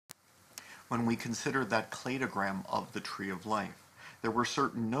When we consider that cladogram of the tree of life, there were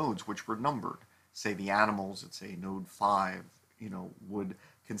certain nodes which were numbered. Say the animals, it's say node 5, would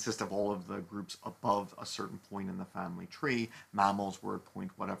consist of all of the groups above a certain point in the family tree. Mammals were at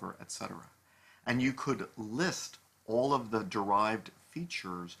point whatever, etc. And you could list all of the derived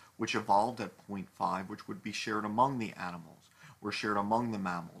features which evolved at point 5, which would be shared among the animals, or shared among the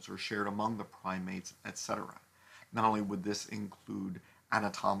mammals, or shared among the primates, etc. Not only would this include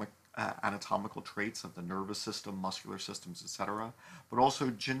anatomical traits of the nervous system, muscular systems, etc., but also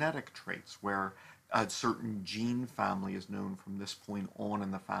genetic traits where a certain gene family is known from this point on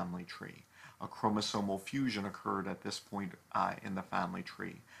in the family tree. A chromosomal fusion occurred at this point in the family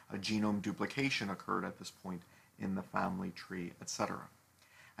tree. A genome duplication occurred at this point in the family tree, etc.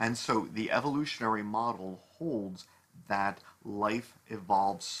 And so the evolutionary model holds that life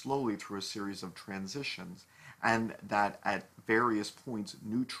evolves slowly through a series of transitions, and that at various points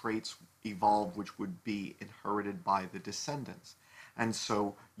new traits evolve which would be inherited by the descendants. And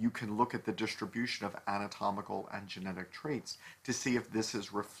so you can look at the distribution of anatomical and genetic traits to see if this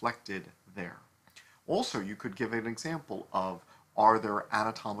is reflected there. Also, you could give an example of, are there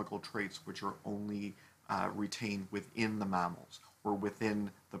anatomical traits which are only retained within the mammals, or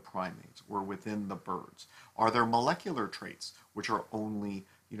within the primates, or within the birds? Are there molecular traits which are only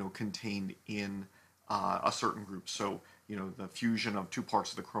contained in a certain group? So, the fusion of two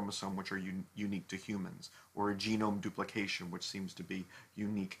parts of the chromosome which are unique to humans, or a genome duplication which seems to be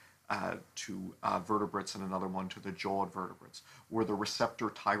unique to vertebrates and another one to the jawed vertebrates, or the receptor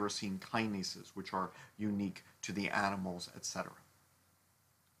tyrosine kinases which are unique to the animals, etc.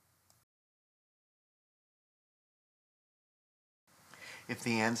 If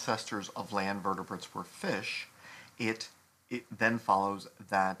the ancestors of land vertebrates were fish, it then follows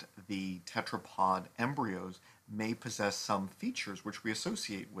that the tetrapod embryos may possess some features which we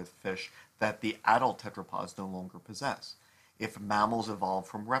associate with fish that the adult tetrapods no longer possess. If mammals evolved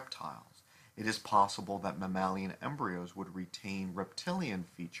from reptiles, it is possible that mammalian embryos would retain reptilian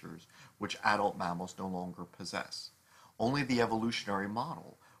features which adult mammals no longer possess. Only the evolutionary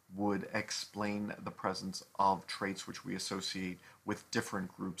model would explain the presence of traits which we associate with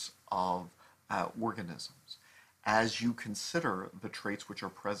different groups of organisms. As you consider the traits which are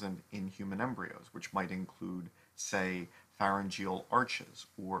present in human embryos, which might include, say, pharyngeal arches,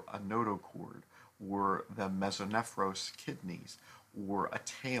 or a notochord, or the mesonephros kidneys, or a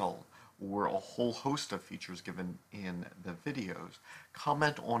tail, or a whole host of features given in the videos,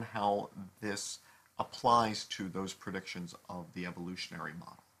 comment on how this applies to those predictions of the evolutionary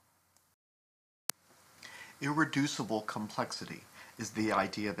model. Irreducible complexity is the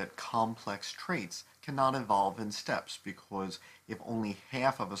idea that complex traits cannot evolve in steps, because if only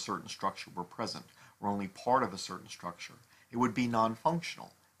half of a certain structure were present, or only part of a certain structure, it would be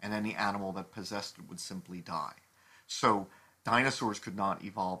non-functional, and any animal that possessed it would simply die. So dinosaurs could not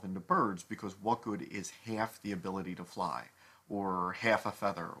evolve into birds, because what good is half the ability to fly, or half a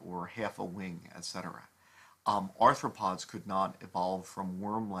feather, or half a wing, etc. Arthropods could not evolve from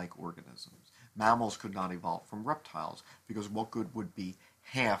worm-like organisms. Mammals could not evolve from reptiles, because what good would be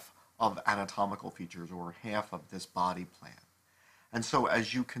half of anatomical features, or half of this body plan? And so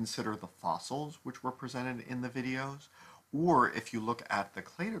as you consider the fossils which were presented in the videos, or if you look at the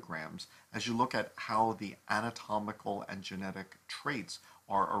cladograms, as you look at how the anatomical and genetic traits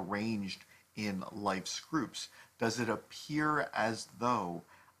are arranged in life's groups, does it appear as though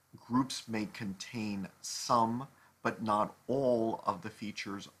groups may contain some but not all of the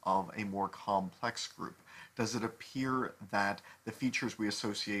features of a more complex group? Does it appear that the features we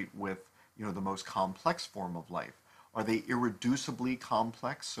associate with, the most complex form of life, are they irreducibly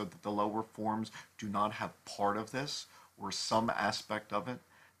complex so that the lower forms do not have part of this or some aspect of it?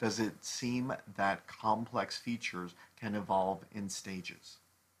 Does it seem that complex features can evolve in stages?